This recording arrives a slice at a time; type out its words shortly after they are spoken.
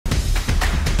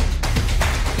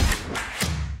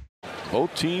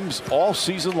Both teams all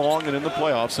season long and in the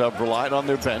playoffs have relied on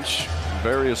their bench at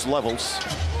various levels,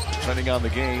 depending on the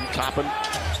game. Toppin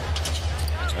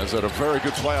has had a very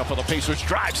good playoff for the Pacers.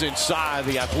 Drives inside,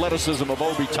 the athleticism of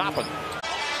Obi Toppin.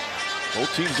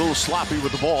 Both teams a little sloppy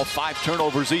with the ball. 5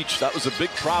 turnovers each. That was a big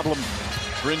problem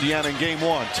for Indiana in game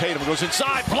 1. Tatum goes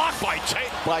inside, blocked by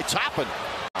Toppin.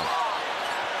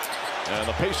 And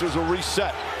the Pacers will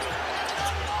reset.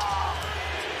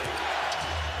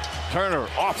 Turner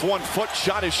off 1 foot,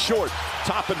 shot is short.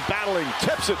 Toppin battling,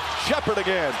 tips it. Shepard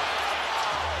again.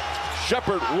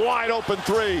 Shepard wide open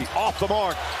 3, off the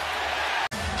mark.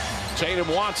 Tatum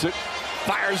wants it,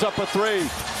 fires up a 3.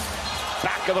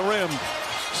 Back of the rim.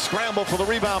 Scramble for the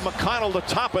rebound. McConnell to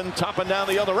Toppin. Toppin down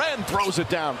the other end, throws it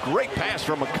down. Great pass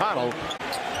from McConnell.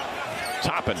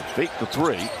 Toppin faked the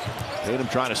 3. Tatum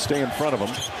trying to stay in front of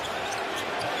him.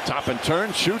 Toppin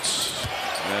turns, shoots,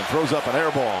 and throws up an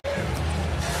air ball.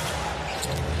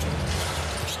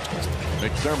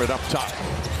 McDermott up top.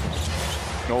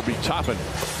 Obi Toppin,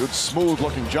 good smooth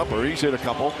looking jumper. He's hit a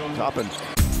couple. Toppin